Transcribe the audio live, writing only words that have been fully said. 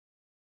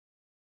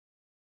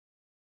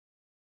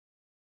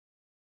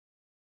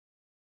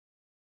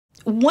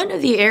one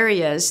of the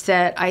areas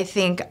that I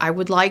think I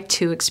would like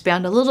to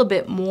expand a little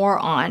bit more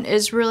on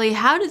is really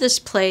how did this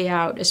play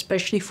out,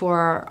 especially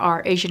for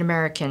our Asian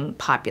American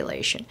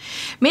population?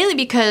 Mainly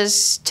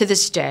because to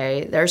this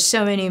day, there are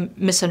so many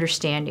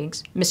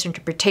misunderstandings,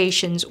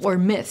 misinterpretations, or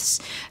myths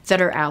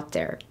that are out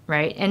there,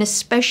 right? And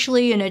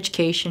especially in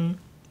education,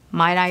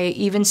 might I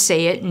even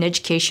say it, in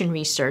education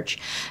research,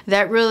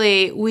 that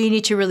really we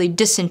need to really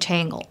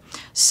disentangle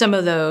some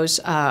of those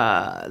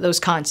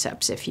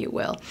concepts, if you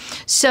will.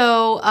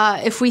 So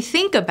if we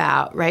think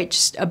about, right,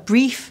 just a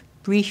brief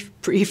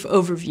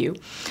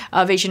overview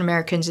of Asian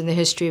Americans in the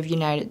history of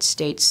United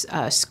States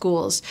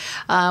schools,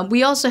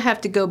 we also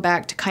have to go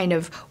back to kind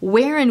of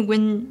where and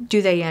when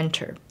do they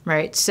enter,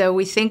 right? So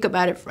we think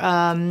about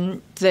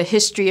it the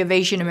history of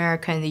Asian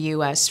America in the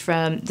U.S.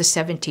 from the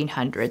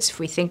 1700s. If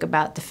we think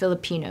about the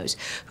Filipinos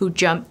who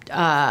jumped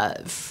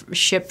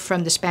ship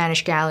from the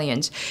Spanish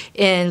galleons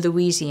in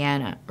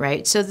Louisiana,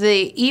 right? So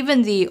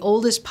even the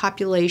oldest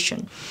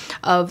population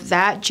of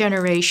that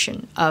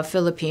generation of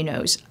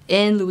Filipinos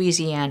in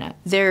Louisiana,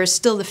 there is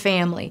still the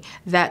family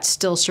that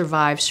still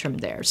survives from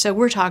there. So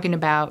we're talking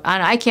about,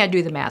 and I can't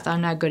do the math, I'm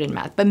not good in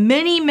math, but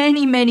many,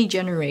 many, many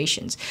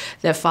generations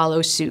that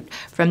follow suit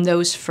from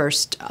those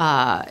first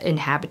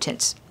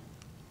inhabitants.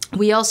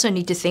 We also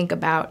need to think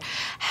about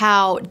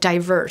how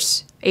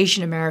diverse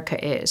Asian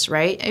America is,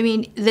 right? I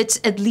mean, that's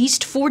at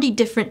least 40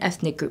 different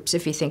ethnic groups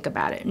if you think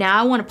about it. Now,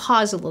 I want to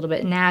pause a little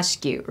bit and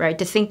ask you, right,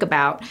 to think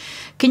about,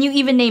 can you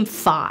even name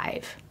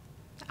 5?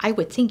 I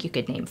would think you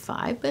could name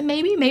 5, but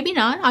maybe, maybe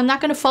not. I'm not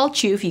going to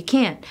fault you if you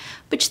can't.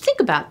 But just think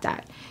about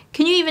that.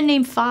 Can you even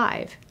name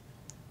 5?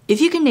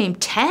 If you can name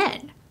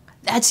 10,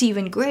 that's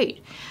even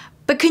great.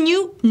 But can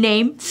you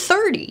name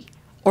 30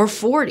 or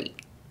 40?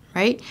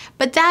 Right?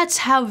 But that's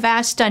how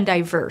vast and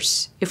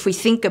diverse, if we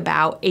think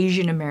about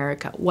Asian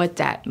America, what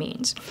that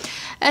means.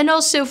 And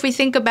also, if we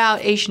think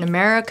about Asian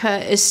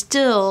America is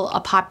still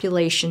a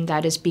population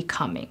that is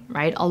becoming,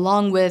 right?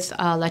 Along with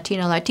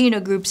Latino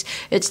groups,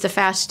 it's the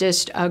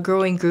fastest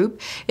growing group,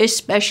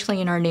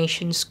 especially in our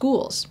nation's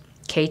schools.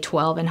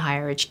 K-12 and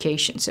higher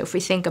education. So if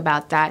we think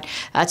about that,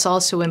 that's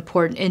also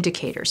important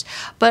indicators.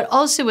 But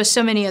also with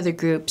so many other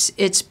groups,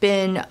 it's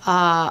been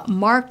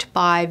marked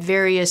by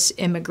various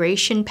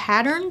immigration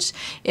patterns,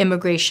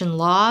 immigration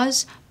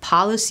laws,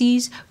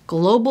 policies,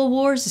 global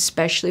wars,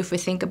 especially if we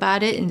think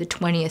about it in the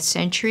 20th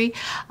century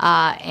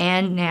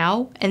and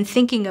now, and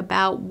thinking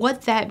about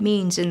what that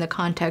means in the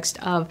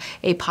context of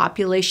a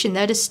population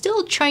that is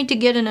still trying to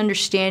get an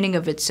understanding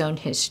of its own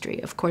history.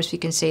 Of course, we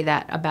can say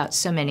that about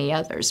so many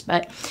others,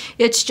 but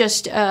it's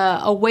just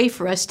a way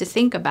for us to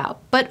think about.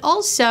 But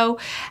also,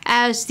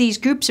 as these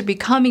groups are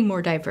becoming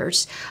more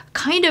diverse,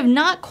 kind of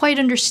not quite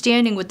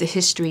understanding what the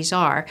histories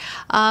are,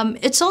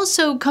 it's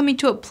also coming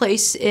to a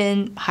place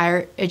in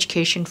higher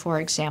education,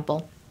 for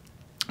example,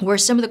 where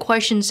some of the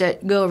questions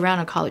that go around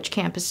on college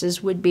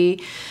campuses would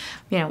be,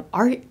 you know,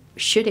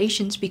 should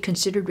Asians be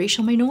considered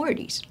racial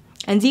minorities?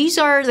 And these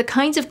are the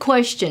kinds of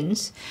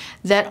questions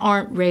that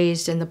aren't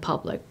raised in the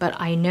public, but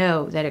I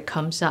know that it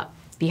comes up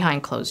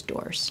behind closed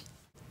doors.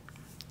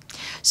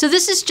 So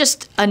this is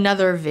just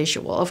another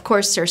visual. Of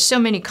course, there are so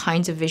many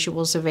kinds of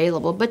visuals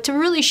available, but to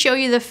really show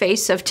you the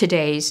face of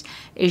today's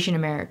Asian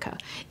America.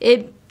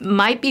 It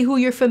might be who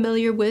you're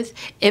familiar with,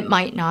 it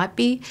might not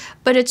be,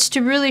 but it's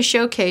to really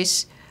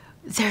showcase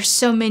there's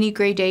so many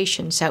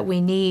gradations that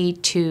we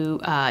need to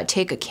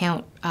take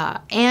account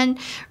and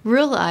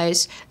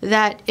realize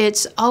that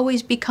it's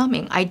always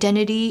becoming.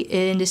 Identity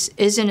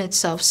is in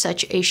itself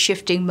such a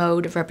shifting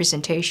mode of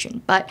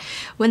representation. But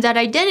when that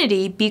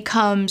identity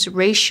becomes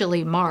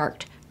racially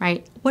marked,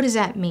 right, what does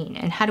that mean?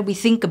 And how do we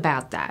think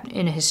about that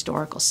in a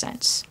historical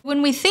sense?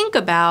 When we think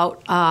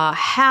about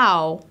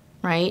how,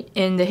 right,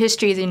 in the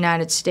history of the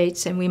United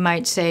States, and we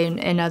might say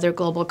in other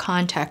global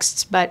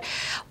contexts, but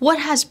what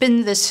has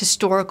been this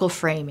historical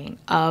framing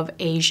of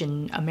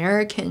Asian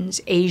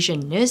Americans,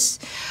 Asianness?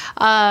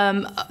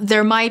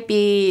 There might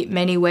be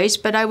many ways,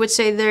 but I would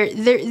say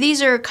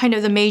these are kind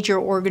of the major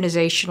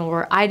organizational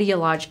or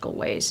ideological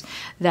ways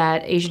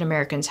that Asian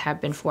Americans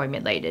have been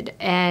formulated.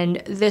 And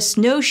this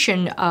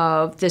notion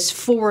of this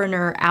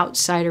foreigner,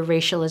 outsider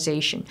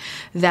racialization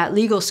that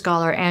legal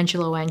scholar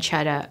Angelo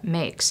Anchetta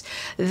makes,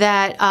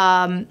 that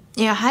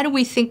you know, how do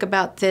we think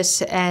about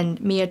this? And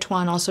Mia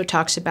Tuan also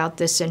talks about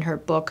this in her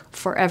book,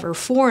 Forever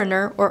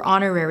Foreigner or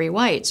Honorary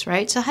Whites,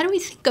 right? So how do we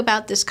think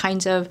about this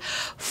kinds of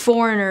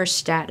foreigner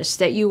status,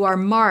 that you are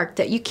marked,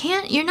 that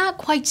you're not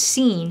quite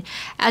seen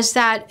as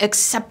that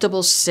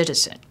acceptable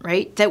citizen,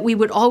 right? That we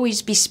would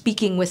always be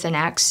speaking with an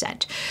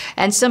accent.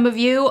 And some of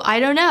you, I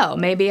don't know,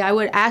 maybe I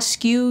would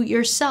ask you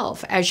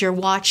yourself as you're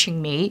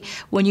watching me,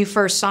 when you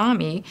first saw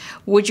me,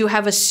 would you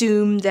have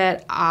assumed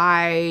that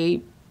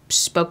I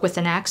spoke with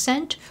an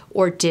accent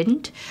or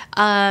didn't,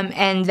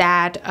 and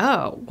that,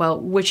 oh, well,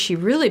 would she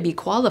really be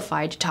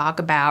qualified to talk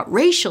about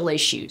racial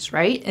issues,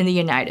 right, in the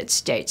United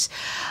States?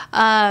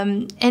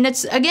 And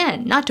it's,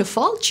 again, not to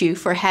fault you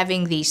for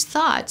having these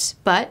thoughts,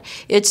 but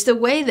it's the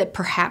way that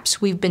perhaps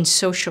we've been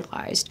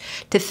socialized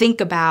to think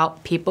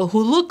about people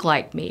who look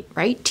like me,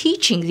 right,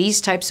 teaching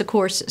these types of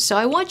courses. So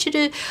I want you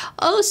to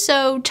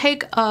also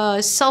take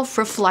a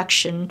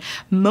self-reflection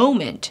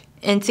moment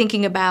and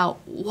thinking about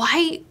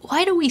why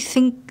do we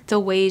think the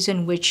ways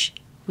in which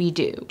we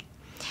do?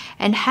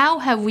 And how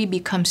have we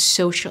become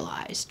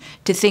socialized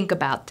to think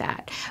about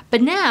that?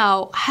 But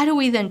now, how do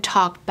we then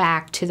talk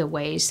back to the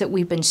ways that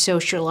we've been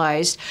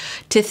socialized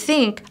to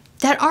think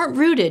that aren't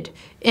rooted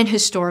in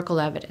historical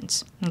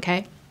evidence,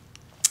 okay?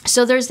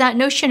 So there's that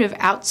notion of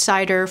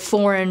outsider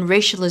foreign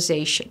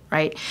racialization,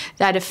 right,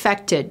 that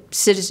affected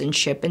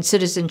citizenship and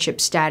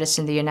citizenship status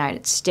in the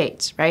United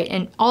States, right?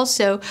 And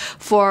also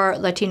for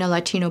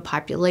Latino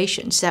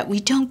populations, that we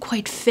don't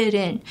quite fit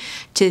in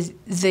to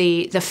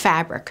the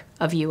fabric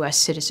of U.S.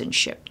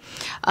 citizenship.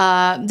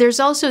 There's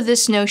also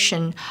this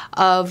notion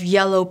of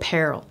yellow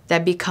peril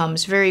that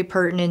becomes very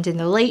pertinent in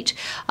the late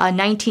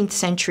 19th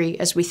century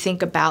as we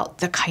think about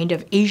the kind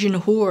of Asian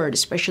horde,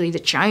 especially the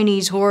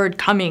Chinese horde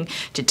coming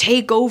to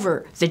take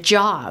over the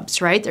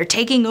jobs, right? They're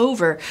taking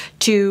over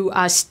to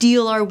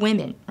steal our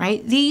women,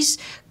 right? These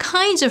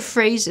kinds of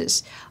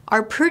phrases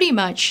are pretty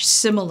much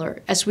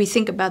similar as we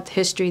think about the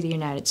history of the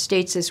United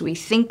States, as we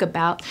think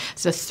about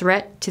the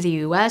threat to the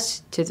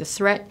U.S., to the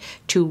threat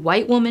to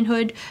white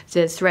womanhood,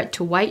 the threat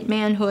to white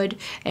manhood,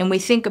 and we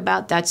think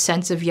about that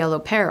sense of yellow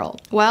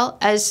peril. Well,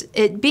 as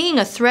it being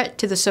a threat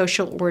to the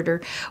social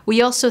order,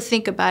 we also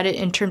think about it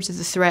in terms of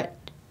the threat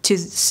to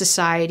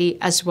society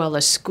as well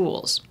as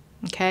schools.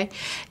 Okay?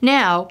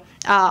 Now,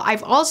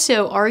 I've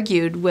also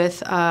argued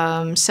with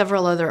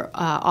several other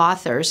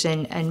authors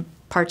and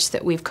parts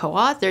that we've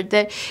co-authored,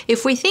 that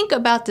if we think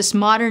about this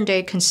modern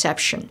day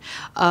conception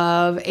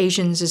of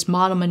Asians as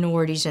model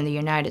minorities in the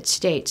United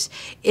States,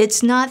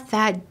 it's not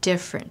that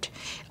different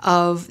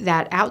of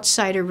that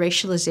outsider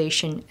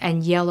racialization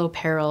and yellow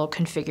peril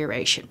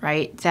configuration,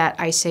 right? That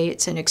I say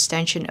it's an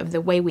extension of the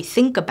way we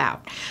think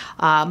about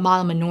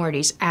model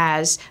minorities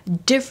as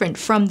different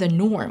from the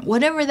norm,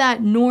 whatever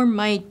that norm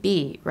might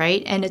be,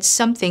 right? And it's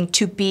something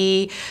to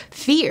be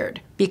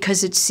feared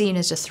because it's seen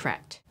as a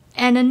threat.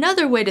 And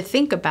another way to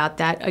think about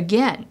that,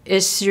 again,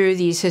 is through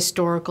these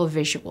historical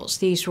visuals.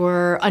 These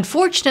were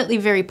unfortunately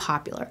very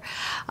popular,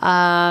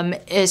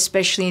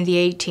 especially in the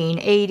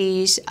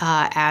 1880s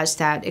as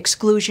that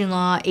exclusion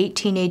law,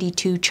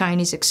 1882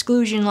 Chinese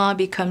exclusion law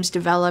becomes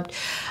developed.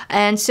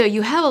 And so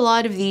you have a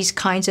lot of these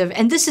kinds of,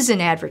 and this is an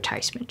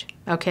advertisement,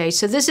 okay?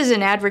 So this is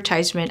an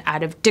advertisement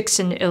out of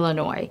Dixon,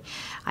 Illinois.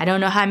 I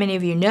don't know how many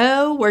of you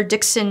know where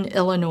Dixon,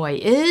 Illinois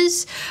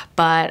is,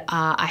 but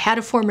I had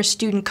a former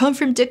student come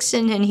from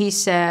Dixon, and he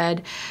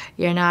said,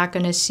 you're not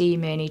going to see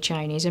many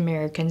Chinese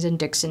Americans in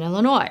Dixon,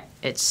 Illinois.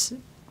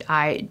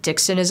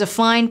 Dixon is a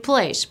fine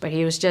place, but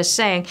he was just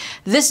saying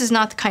this is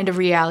not the kind of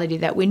reality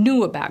that we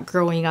knew about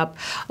growing up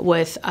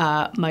with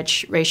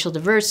much racial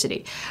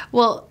diversity.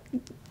 Well,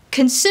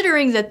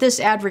 considering that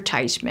this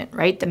advertisement,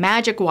 right, the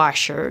magic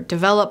washer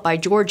developed by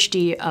George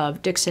D.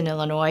 of Dixon,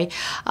 Illinois,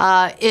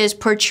 is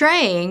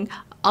portraying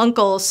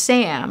Uncle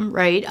Sam,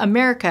 right,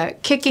 America,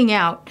 kicking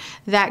out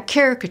that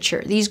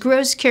caricature, these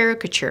gross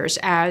caricatures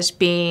as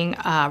being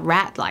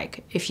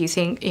rat-like. If you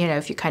think,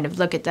 if you kind of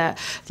look at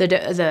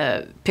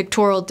the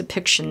pictorial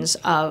depictions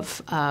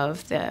of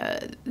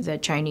the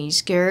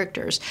Chinese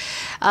characters,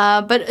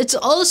 but it's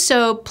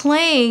also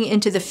playing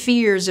into the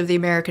fears of the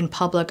American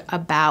public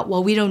about,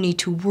 well, we don't need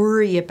to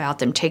worry about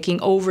them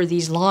taking over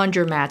these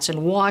laundromats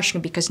and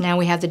washing because now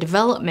we have the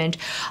development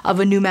of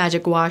a new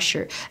magic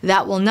washer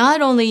that will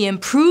not only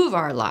improve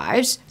our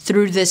lives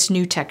through this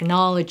new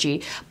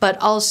technology, but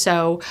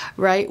also,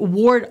 right,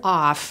 ward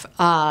off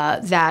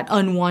that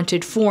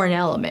unwanted foreign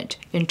element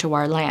into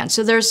our land.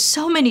 So there's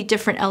so many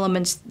different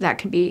elements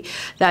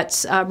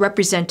that's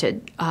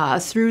represented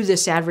through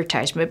this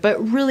advertisement, but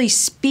really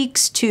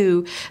speaks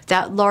to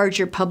that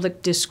larger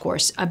public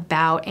discourse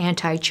about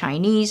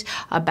anti-Chinese,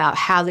 about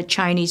how the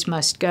Chinese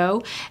must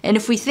go. And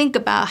if we think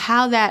about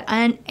how that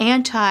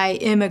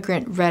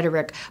anti-immigrant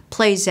rhetoric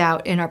plays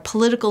out in our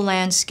political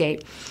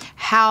landscape,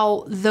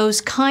 how those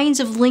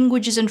kinds of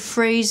languages and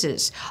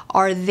phrases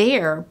are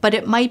there, but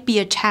it might be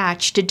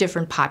attached to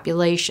different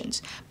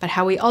populations, but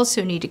how we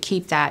also need to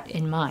keep that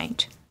in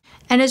mind.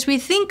 And as we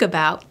think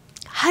about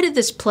how did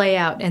this play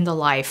out in the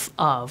life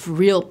of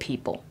real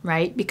people,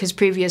 right? Because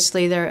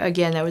previously there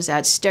was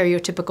that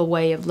stereotypical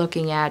way of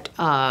looking at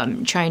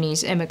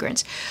Chinese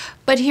immigrants.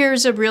 But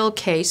here's a real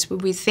case when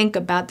we think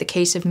about the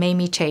case of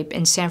Mamie Tape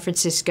in San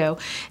Francisco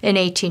in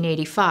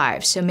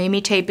 1885. So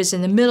Mamie Tape is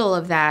in the middle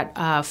of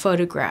that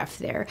photograph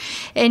there.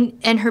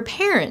 And her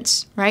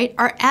parents, right,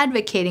 are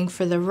advocating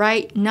for the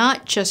right,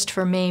 not just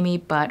for Mamie,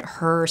 but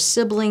her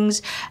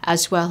siblings,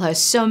 as well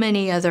as so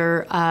many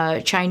other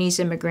Chinese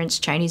immigrants,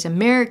 Chinese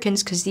Americans,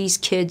 Americans, because these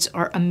kids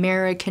are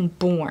American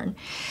born,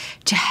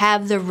 to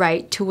have the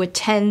right to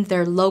attend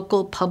their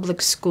local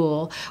public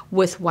school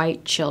with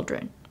white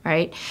children,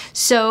 right?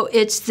 So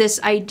it's this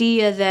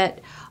idea that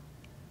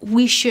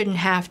we shouldn't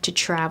have to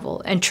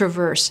travel and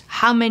traverse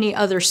how many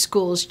other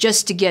schools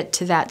just to get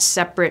to that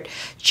separate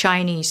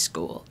Chinese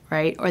school,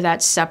 right? Or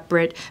that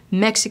separate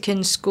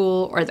Mexican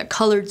school or the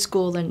colored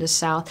school in the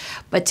South,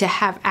 but to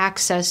have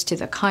access to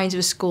the kinds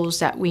of schools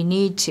that we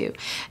need to.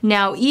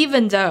 Now,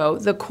 even though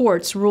the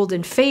courts ruled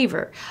in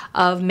favor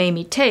of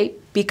Mamie Tate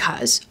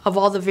because of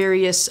all the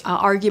various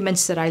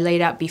arguments that I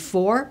laid out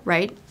before,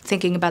 right?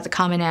 Thinking about the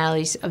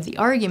commonalities of the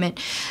argument,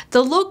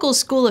 the local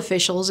school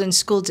officials in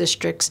school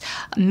districts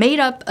made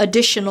up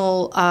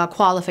additional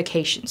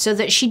qualifications so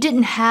that she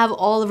didn't have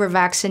all of her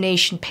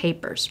vaccination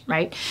papers,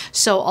 right?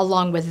 So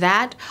along with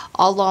that,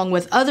 along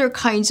with other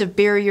kinds of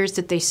barriers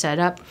that they set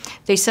up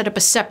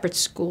a separate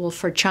school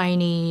for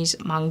Chinese,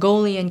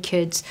 Mongolian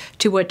kids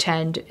to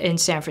attend in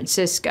San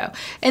Francisco.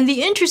 And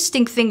the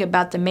interesting thing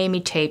about the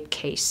Mamie Tate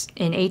case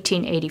in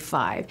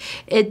 1885,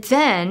 it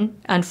then,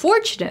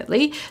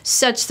 unfortunately,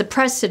 sets the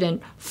precedent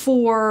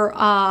for,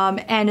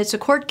 and it's a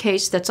court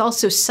case that's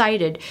also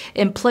cited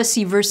in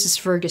Plessy versus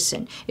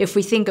Ferguson, if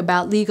we think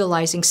about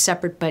legalizing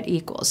separate but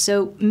equal.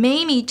 So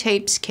Mamie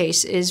Tate's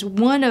case is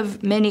one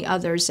of many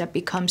others that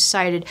becomes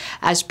cited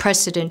as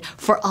precedent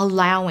for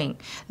allowing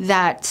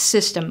that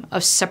system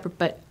of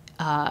separate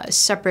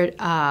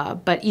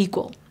but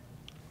equal,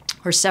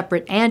 or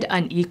separate and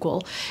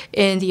unequal,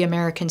 in the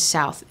American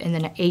South in the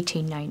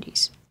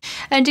 1890s.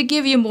 And to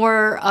give you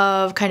more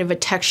of kind of a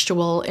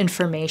textual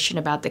information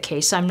about the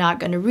case, I'm not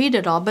going to read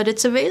it all, but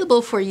it's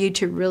available for you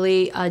to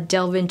really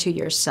delve into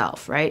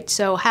yourself, right?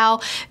 So how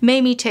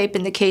Mamie Tate,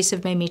 in the case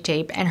of Mamie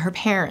Tate, and her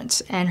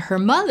parents, and her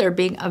mother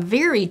being a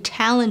very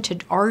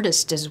talented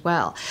artist as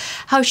well,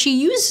 how she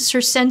uses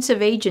her sense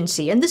of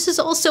agency. And this is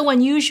also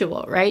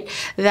unusual, right?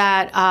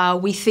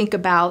 That we think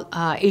about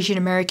Asian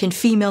American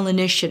female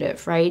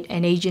initiative, right?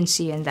 And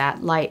agency in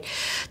that light.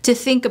 To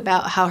think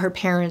about how her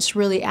parents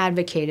really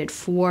advocated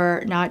for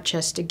not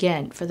just,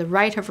 again, for the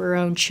right of her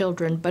own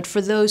children, but for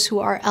those who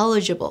are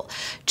eligible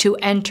to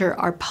enter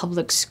our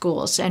public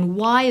schools, and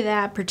why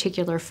that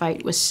particular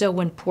fight was so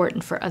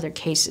important for other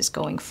cases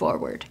going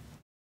forward.